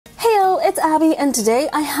it's Abby, and today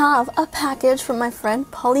I have a package from my friend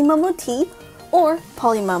Polymomo T, or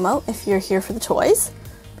Polymomo if you're here for the toys,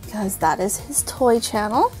 because that is his toy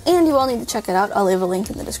channel, and you all need to check it out. I'll leave a link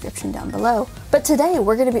in the description down below. But today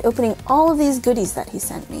we're going to be opening all of these goodies that he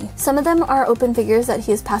sent me. Some of them are open figures that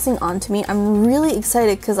he is passing on to me. I'm really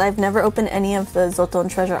excited because I've never opened any of the zZoton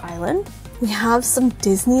Treasure Island. We have some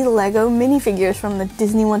Disney Lego minifigures from the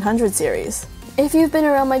Disney 100 series. If you've been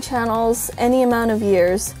around my channels any amount of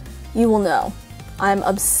years, you will know I'm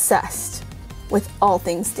obsessed with all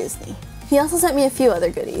things Disney. He also sent me a few other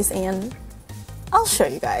goodies, and I'll show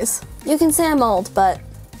you guys. You can say I'm old, but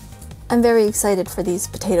I'm very excited for these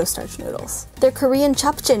potato starch noodles. They're Korean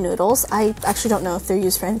japchae noodles. I actually don't know if they're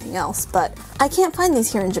used for anything else, but I can't find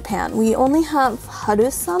these here in Japan. We only have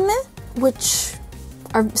harusame, which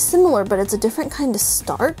are similar, but it's a different kind of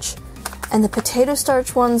starch. And the potato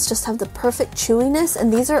starch ones just have the perfect chewiness,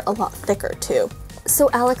 and these are a lot thicker too.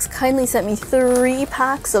 So Alex kindly sent me 3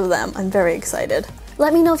 packs of them. I'm very excited.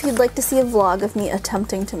 Let me know if you'd like to see a vlog of me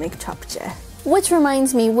attempting to make japchae. Which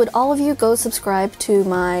reminds me, would all of you go subscribe to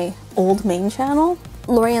my old main channel,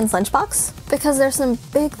 LORIEN'S Lunchbox? Because there's some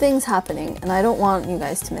big things happening and I don't want you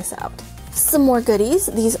guys to miss out. Some more goodies.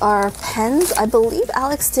 These are pens. I believe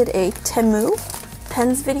Alex did a Temu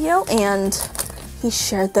pens video and he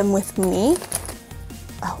shared them with me.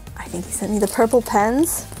 Oh, I think he sent me the purple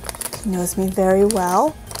pens. He knows me very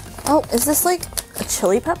well. Oh, is this like a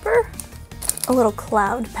chili pepper? A little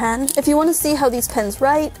cloud pen. If you want to see how these pens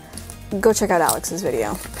write, go check out Alex's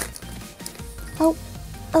video. Oh,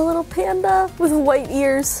 a little panda with white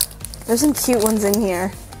ears. There's some cute ones in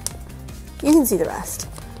here. You can see the rest.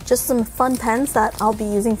 Just some fun pens that I'll be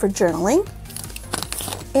using for journaling.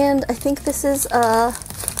 And I think this is a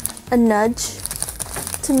nudge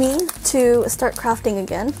to me to start crafting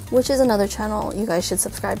again, which is another channel you guys should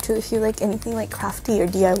subscribe to if you like anything like crafty or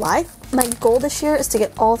DIY. My goal this year is to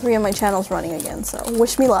get all 3 of my channels running again, so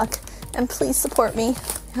wish me luck and please support me.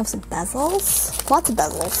 I have some bezels, lots of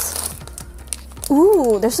bezels.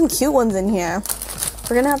 Ooh, there's some cute ones in here.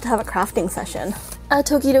 We're gonna have a crafting session. A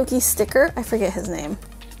Tokidoki sticker, I forget his name.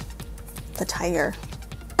 The tiger.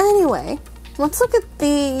 Anyway, let's look at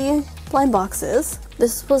the blind boxes.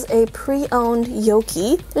 This was a pre-owned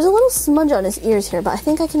Yoki. There's a little smudge on his ears here, but I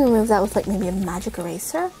think I can remove that with like maybe a magic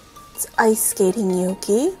eraser. It's ice skating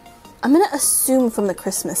Yoki. I'm gonna assume from the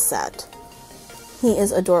Christmas set. He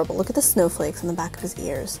is adorable. Look at the snowflakes on the back of his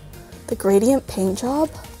ears. The gradient paint job,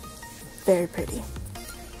 very pretty.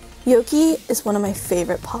 Yoki is one of my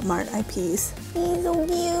favorite Pop Mart IPs. He's so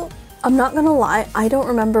cute. I'm not gonna lie, I don't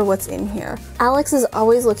remember what's in here. Alex is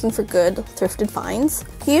always looking for good thrifted finds.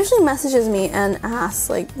 He usually messages me and asks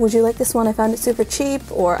like, would you like this one? I found it super cheap,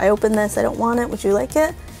 or I opened this, I don't want it, would you like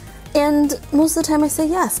it? And most of the time I say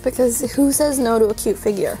yes, because who says no to a cute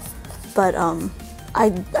figure? But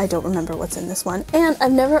I don't remember what's in this one. And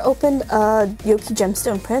I've never opened a Yoki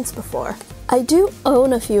Gemstone Prince before. I do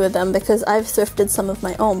own a few of them because I've thrifted some of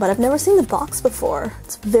my own, but I've never seen the box before.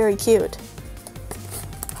 It's very cute.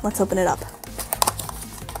 Let's open it up.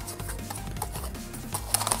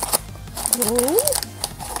 Ooh.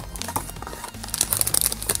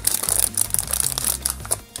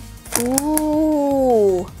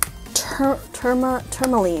 Ooh.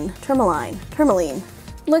 Tourmaline.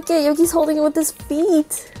 Look at Yoki's holding it with his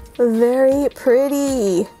feet. Very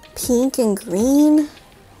pretty. Pink and green.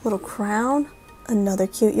 Little crown. Another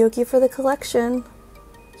cute Yoki for the collection.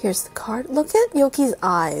 Here's the card. Look at Yoki's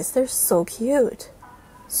eyes. They're so cute.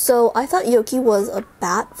 So I thought Yoki was a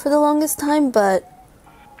bat for the longest time, but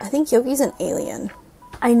I think Yoki's an alien.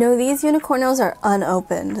 I know these unicornos are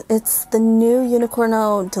unopened. It's the new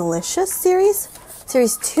Unicorno Delicious series.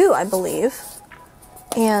 Series 2, I believe.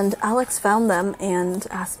 And Alex found them and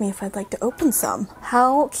asked me if I'd like to open some.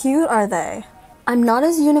 How cute are they? I'm not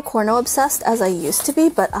as Unicorno obsessed as I used to be,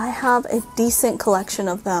 but I have a decent collection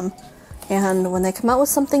of them. And when they come out with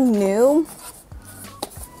something new,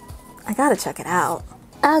 I gotta check it out.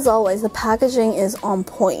 As always, the packaging is on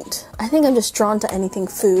point. I think I'm just drawn to anything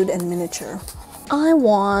food and miniature. I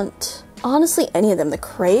want, honestly, any of them. The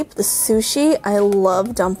crepe, the sushi, I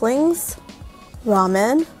love dumplings,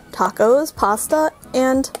 ramen, tacos, pasta,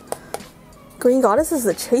 and Green Goddess is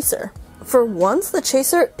the chaser. For once, the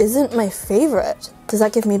chaser isn't my favorite. Does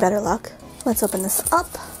that give me better luck? Let's open this up.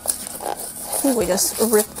 I think we just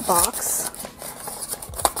ripped the box.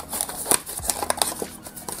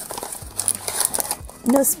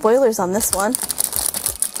 No spoilers on this one.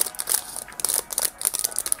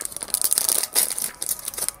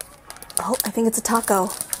 Oh, I think it's a taco.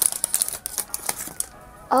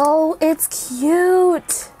 Oh, it's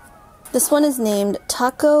cute! This one is named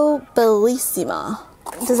Taco Bellissima.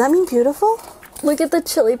 Does that mean beautiful? Look at the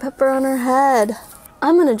chili pepper on her head.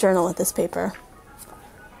 I'm gonna journal with this paper.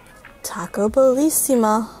 Taco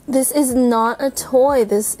Bellissima. This is not a toy.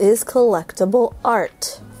 This is collectible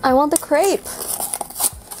art. I want the crepe.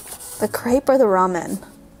 The crepe or the ramen.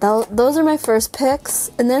 Those are my first picks.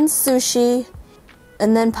 And then sushi.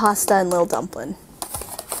 And then pasta and little dumpling.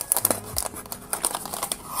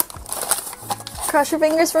 Cross your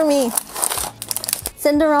fingers for me.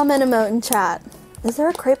 Send a ramen emote in chat. Is there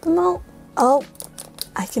a crepe emote? Oh,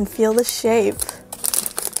 I can feel the shape.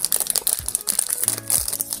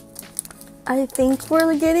 I think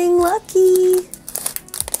we're getting lucky.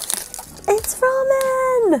 It's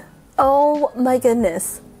ramen! Oh my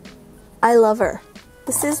goodness. I love her.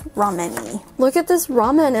 This is ramen-y. Look at this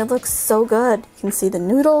ramen. It looks so good. You can see the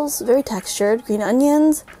noodles, very textured, green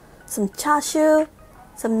onions, some chashu,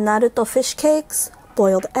 some Naruto fish cakes,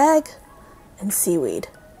 boiled egg, and seaweed.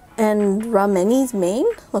 And rameni's main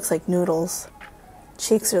looks like noodles.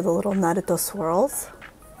 Cheeks are the little Naruto swirls.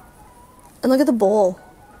 And look at the bowl.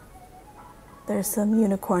 There's some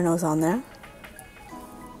unicornos on there.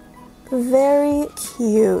 Very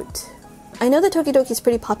cute. I know that Tokidoki is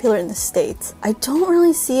pretty popular in the States. I don't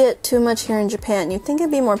really see it too much here in Japan. You'd think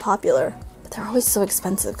it'd be more popular, but they're always so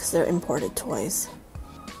expensive because they're imported toys.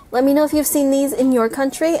 Let me know if you've seen these in your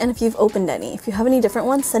country and if you've opened any. If you have any different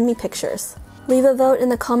ones, send me pictures. Leave a vote in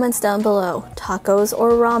the comments down below. Tacos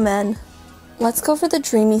or ramen? Let's go for the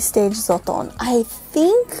Dreamy Stage zZoton. I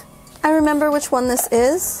think I remember which one this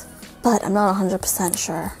is, but I'm not 100%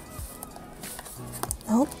 sure.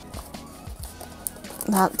 Nope.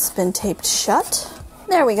 That's been taped shut.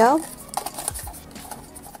 There we go.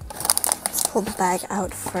 Let's pull the bag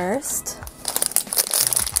out first.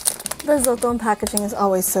 The zZoton packaging is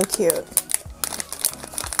always so cute.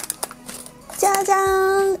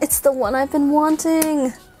 Jajan! It's the one I've been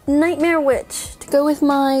wanting! Nightmare Witch to go with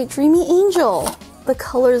my Dreamy Angel. The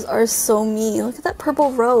colors are so me. Look at that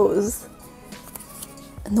purple rose.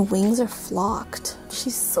 And the wings are flocked.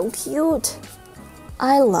 She's so cute.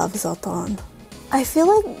 I love zZoton. I feel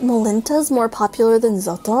like Molinta's more popular than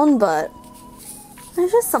zZoton, but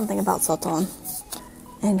there's just something about zZoton.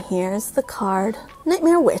 And here's the card.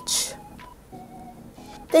 Nightmare Witch.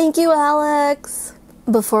 Thank you, Alex!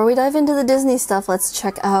 Before we dive into the Disney stuff, let's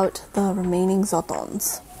check out the remaining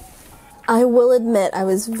zZotons. I will admit, I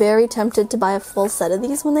was very tempted to buy a full set of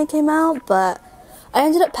these when they came out, but I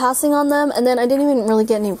ended up passing on them, and then I didn't even really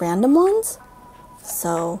get any random ones.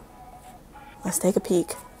 So, let's take a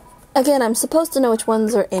peek. Again, I'm supposed to know which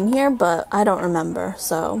ones are in here, but I don't remember,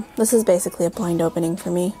 so this is basically a blind opening for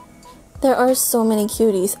me. There are so many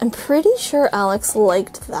cuties. I'm pretty sure Alex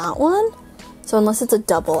liked that one, so unless it's a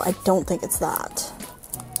double, I don't think it's that.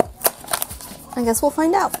 I guess we'll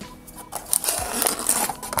find out.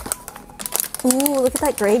 Ooh, look at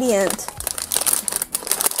that gradient.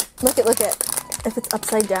 Look it. If it's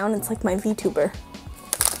upside down, it's like my VTuber.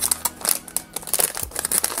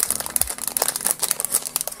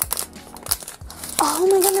 Oh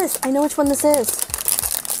my goodness, I know which one this is.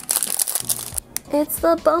 It's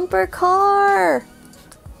the bumper car.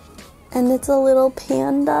 And it's a little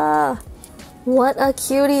panda. What a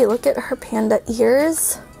cutie. Look at her panda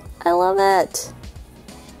ears. I love it.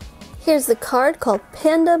 Here's the card called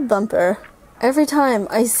Panda Bumper. Every time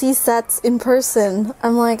I see sets in person,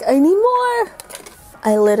 I'm like, I need more.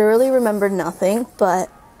 I literally remember nothing,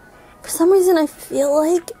 but for some reason I feel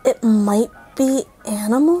like it might be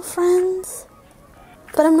Animal Friends,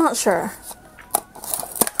 but I'm not sure.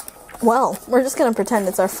 Well, we're just gonna pretend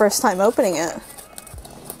it's our first time opening it.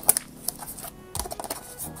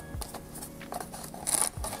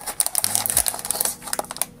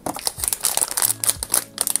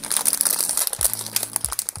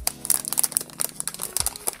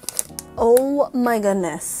 Oh my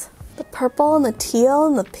goodness. The purple and the teal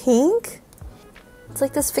and the pink. It's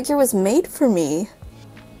like this figure was made for me.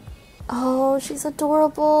 Oh, she's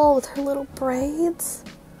adorable with her little braids.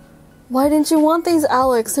 Why didn't you want these,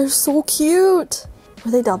 Alex? They're so cute.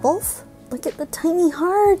 Were they doubles? Look at the tiny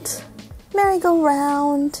heart.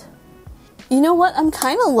 Merry-go-round. You know what? I'm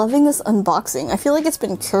kind of loving this unboxing. I feel like it's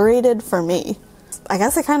been curated for me. I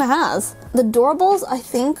guess it kind of has. The Doorables, I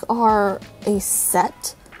think, are a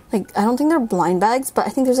set. Like, I don't think they're blind bags, but I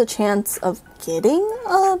think there's a chance of getting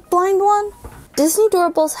a blind one. Disney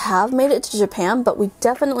Doorables have made it to Japan, but we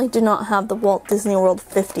definitely do not have the Walt Disney World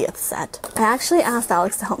 50th set. I actually asked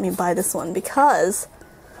Alex to help me buy this one because,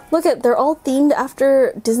 look at, they're all themed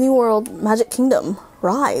after Disney World Magic Kingdom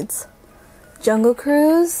rides. Jungle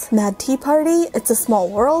Cruise, Mad Tea Party, It's a Small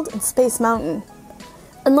World, and Space Mountain.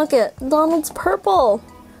 And look at, Donald's purple!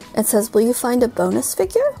 It says, will you find a bonus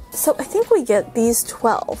figure? So I think we get these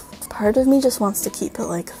 12. Part of me just wants to keep it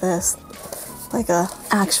like this, like a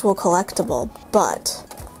actual collectible, but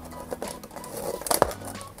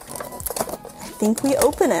I think we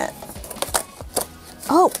open it.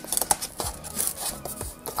 Oh,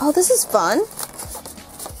 this is fun.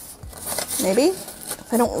 Maybe,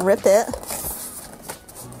 if I don't rip it.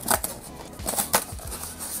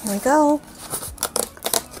 Here we go.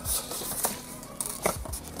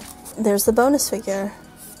 There's the bonus figure.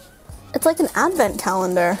 It's like an advent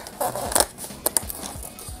calendar.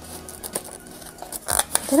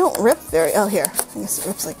 They don't rip very, oh here, I guess it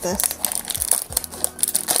rips like this.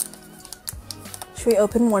 Should we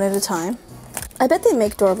open one at a time? I bet they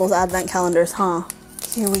make Doorables advent calendars, huh?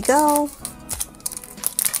 Here we go.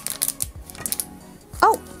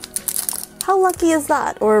 Oh! How lucky is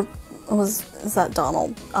that? Or is that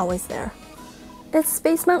Donald always there? It's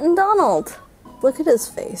Space Mountain Donald! Look at his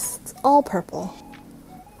face. It's all purple.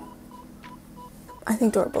 I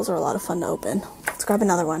think Doorables are a lot of fun to open. Let's grab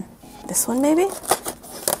another one. This one maybe?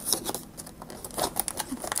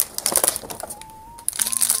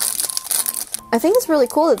 I think it's really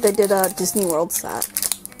cool that they did a Disney World set.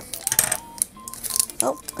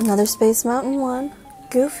 Oh, another Space Mountain one.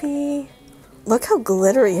 Goofy. Look how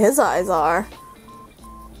glittery his eyes are.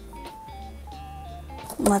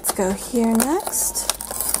 Let's go here next.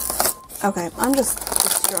 Okay, I'm just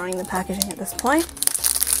destroying the packaging at this point.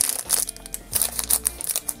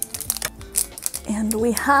 And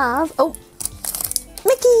we have, oh,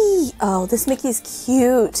 Mickey! Oh, this Mickey's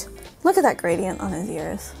cute. Look at that gradient on his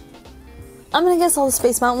ears. I'm gonna guess all the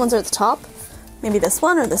Space Mountain ones are at the top. Maybe this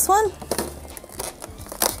one or this one.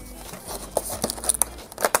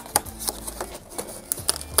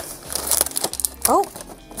 Oh,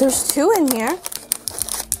 there's two in here.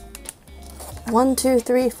 1, 2,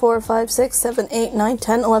 3, 4, 5, 6, 7, 8, 9,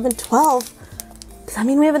 10, 11, 12. Does that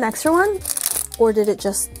mean we have an extra one? Or did it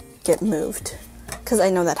just get moved? Because I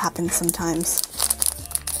know that happens sometimes.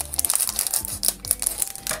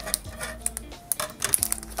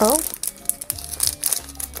 Oh.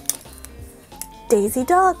 Daisy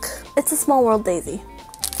Duck. It's a Small World Daisy.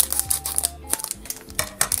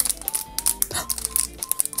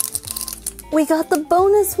 We got the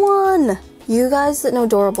bonus one! You guys that know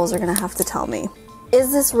Doorables are gonna have to tell me.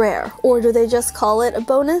 Is this rare? Or do they just call it a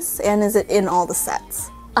bonus? And is it in all the sets?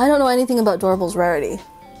 I don't know anything about Doorables rarity.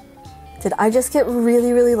 Did I just get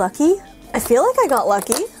really, really lucky? I feel like I got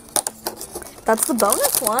lucky. That's the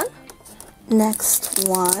bonus one. Next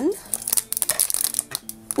one.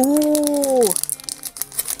 Ooh.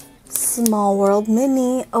 Small World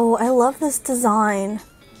Mini. Oh, I love this design.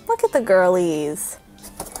 Look at the girlies.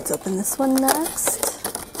 Let's open this one next.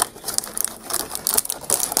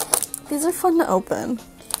 These are fun to open.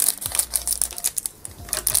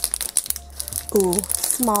 Ooh,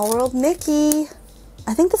 Small World Mickey.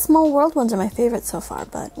 I think the Small World ones are my favorite so far,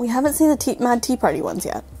 but we haven't seen the Mad Tea Party ones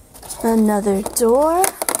yet. Another door.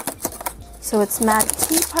 So it's Mad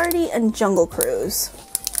Tea Party and Jungle Cruise.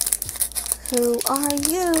 Who are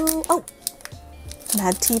you? Oh,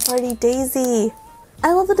 Mad Tea Party Daisy.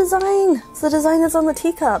 I love the design. It's the design that's on the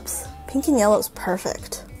teacups. Pink and yellow is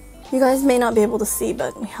perfect. You guys may not be able to see,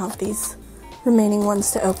 but we have these remaining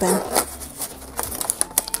ones to open.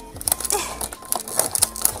 There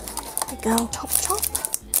we go. Chop, chop.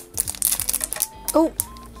 Oh,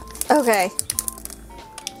 okay.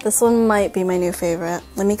 This one might be my new favorite.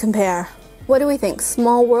 Let me compare. What do we think?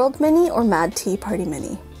 Small World Mini or Mad Tea Party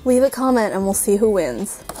Mini? Leave a comment and we'll see who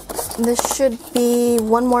wins. This should be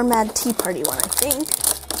one more Mad Tea Party one, I think.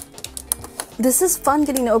 This is fun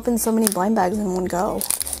getting to open so many blind bags in one go.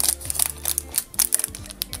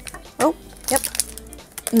 Oh, yep.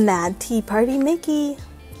 Mad Tea Party Mickey.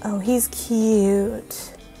 Oh, he's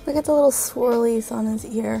cute. Look at the little swirlies on his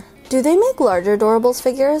ear. Do they make larger Doorables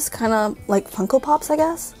figures? Kind of like Funko Pops, I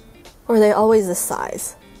guess? Or are they always this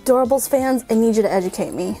size? Doorables fans, I need you to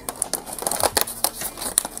educate me.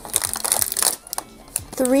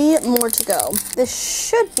 3 more to go. This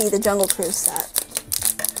should be the Jungle Cruise set.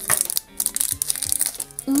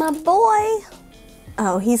 My boy!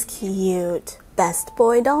 Oh, he's cute. Best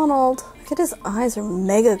Boy Donald. Look at his eyes are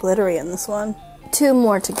mega glittery in this one. 2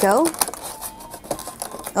 more to go.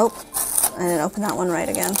 Oh, I didn't open that one right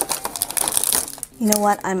again. You know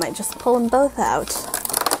what? I might just pull them both out.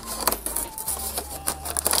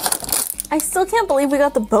 I still can't believe we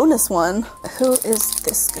got the bonus one. Who is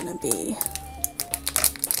this gonna be?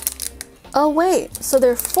 Oh wait, so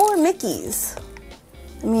there are 4 Mickeys.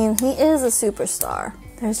 I mean, he is a superstar.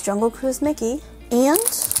 There's Jungle Cruise Mickey, and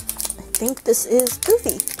I think this is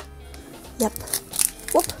Goofy. Yep.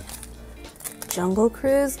 Whoop. Jungle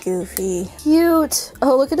Cruise Goofy. Cute.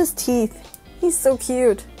 Oh, look at his teeth. He's so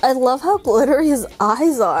cute. I love how glittery his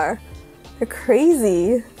eyes are. They're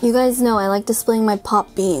crazy. You guys know I like displaying my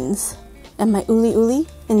pop beans and my uli uli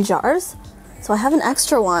in jars. So I have an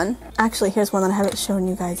extra one. Actually, here's one that I haven't shown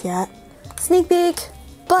you guys yet. Sneak peek.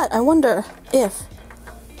 But I wonder if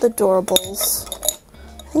the Doorables,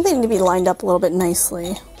 I think they need to be lined up a little bit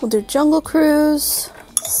nicely. We'll do Jungle Cruise,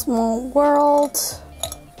 Small World.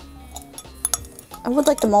 I would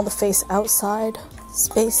like them all to face outside.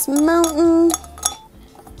 Space Mountain.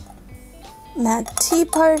 Mad Tea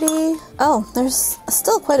Party. Oh, there's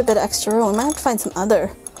still quite a bit of extra room. We might have to find some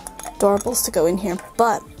other Doorables to go in here,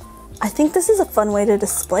 but I think this is a fun way to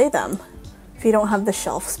display them if you don't have the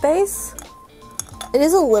shelf space. It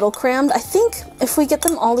is a little crammed. I think if we get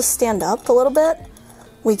them all to stand up a little bit,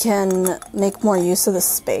 we can make more use of the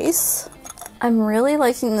space. I'm really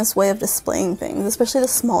liking this way of displaying things, especially the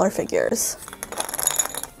smaller figures.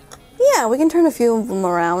 Yeah, we can turn a few of them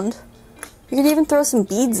around. You could even throw some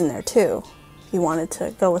beads in there too, if you wanted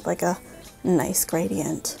to go with like a nice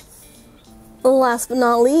gradient. Last but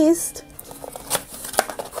not least,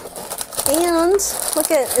 and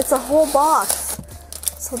look at, it's a whole box.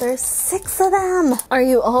 So there's 6 of them. Are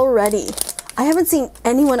you all ready? I haven't seen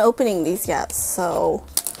anyone opening these yet, so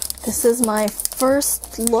this is my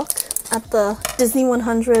first look at the Disney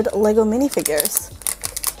 100 Lego minifigures.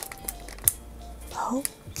 Oh,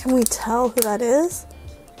 can we tell who that is?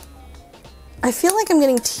 I feel like I'm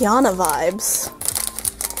getting Tiana vibes.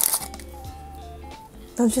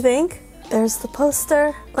 Don't you think? There's the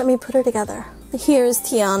poster. Let me put her together. Here's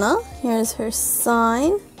Tiana. Here's her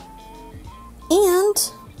sign.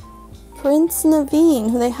 And Prince Naveen,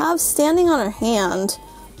 who they have standing on her hand.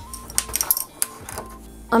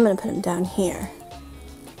 I'm gonna put him down here.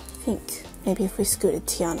 I think maybe if we scooted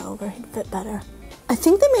Tiana over, he'd fit better. I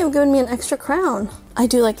think they may have given me an extra crown. I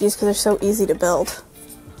do like these because they're so easy to build.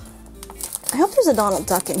 I hope there's a Donald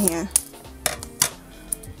Duck in here.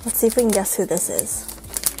 Let's see if we can guess who this is.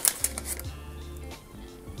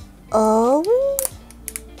 Oh,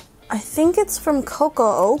 I think it's from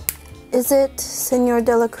Coco. Is it Senor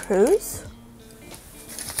de la Cruz?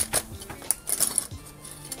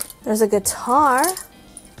 There's a guitar.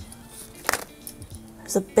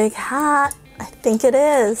 There's a big hat. I think it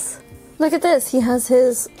is. Look at this. He has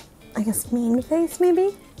his, I guess, mean face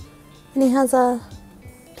maybe? And he has a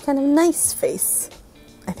kind of nice face,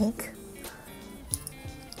 I think.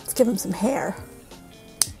 Let's give him some hair.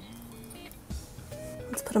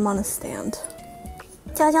 Let's put him on a stand.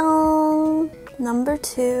 Ta-da! Number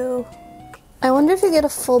 2. I wonder if you get a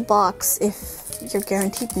full box if you're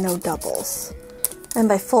guaranteed no doubles. And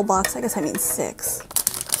by full box, I guess I mean 6.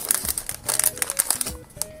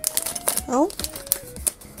 Oh.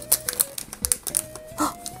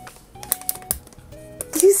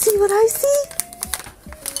 Do you see what I see?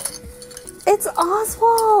 It's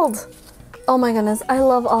Oswald! Oh my goodness, I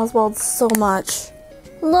love Oswald so much.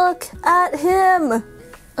 Look at him!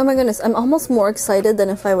 Oh my goodness, I'm almost more excited than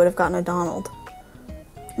if I would have gotten a Donald.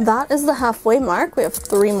 That is the halfway mark. We have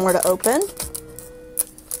 3 more to open.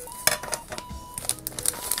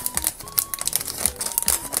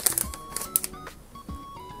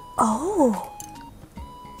 Oh,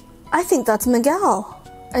 I think that's Miguel.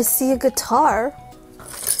 I see a guitar.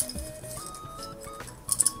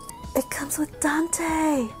 It comes with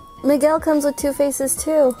Dante. Miguel comes with 2 faces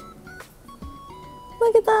too.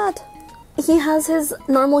 Look at that. He has his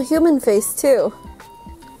normal human face too.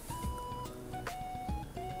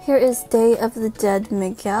 Here is Day of the Dead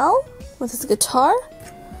Miguel with his guitar.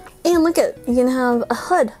 And look at, you can have a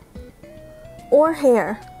hood or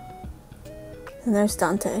hair. And there's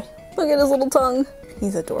Dante. Look at his little tongue.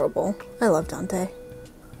 He's adorable. I love Dante.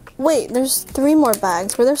 Wait, there's 3 more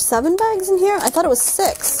bags. Were there 7 bags in here? I thought it was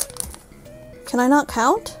 6. Can I not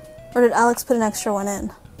count? Or did Alex put an extra one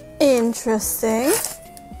in? Interesting.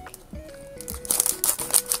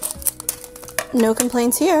 No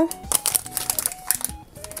complaints here.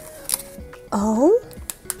 Oh,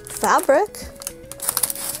 fabric.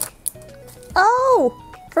 Oh,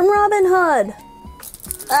 from Robin Hood.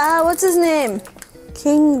 What's his name?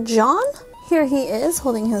 King John? Here he is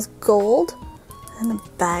holding his gold and a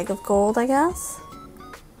bag of gold, I guess.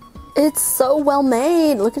 It's so well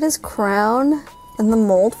made. Look at his crown and the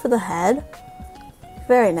mold for the head.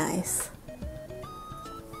 Very nice.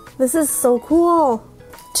 This is so cool.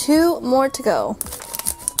 2 more to go.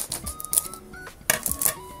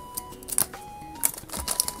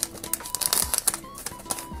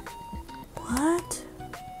 What?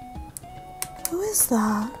 Who is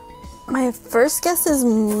that? My first guess is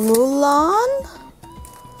Mulan.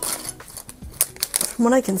 From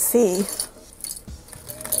what I can see.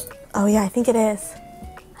 Oh yeah, I think it is.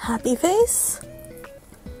 Happy face.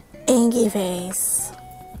 Angry face.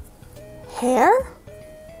 Hair.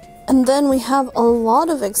 And then we have a lot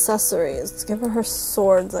of accessories. Let's give her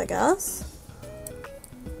swords, I guess.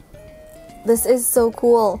 This is so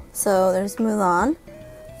cool. So there's Mulan.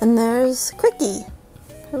 And there's Quickie,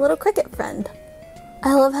 her little cricket friend.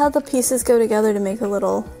 I love how the pieces go together to make a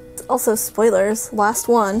little... Also, spoilers, last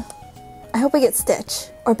one. I hope we get Stitch,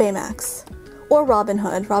 or Baymax, or Robin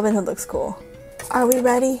Hood. Robin Hood looks cool. Are we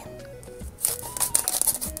ready?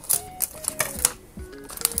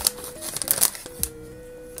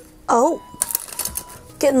 Oh,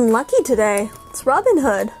 getting lucky today. It's Robin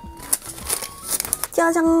Hood.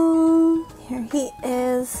 Jajang! Here he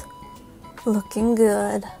is, looking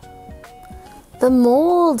good. The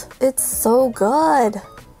mold, it's so good.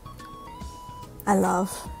 I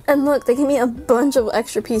love. And look, they gave me a bunch of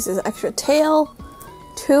extra pieces. Extra tail,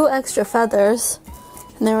 2 extra feathers,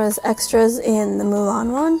 and there was extras in the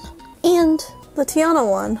Mulan one, and the Tiana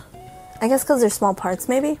one. I guess because they're small parts,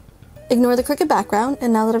 maybe? Ignore the crooked background,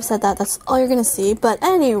 and now that I've said that, that's all you're gonna see. But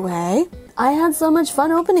anyway, I had so much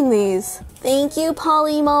fun opening these. Thank you,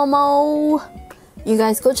 Polymomo! You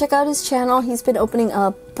guys go check out his channel. He's been opening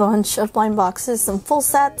a bunch of blind boxes, some full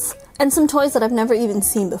sets, and some toys that I've never even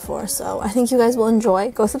seen before. So I think you guys will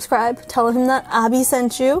enjoy. Go subscribe, tell him that Abby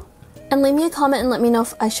sent you, and leave me a comment and let me know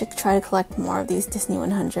if I should try to collect more of these Disney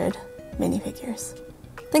 100 minifigures.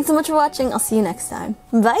 Thanks so much for watching. I'll see you next time.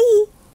 Bye!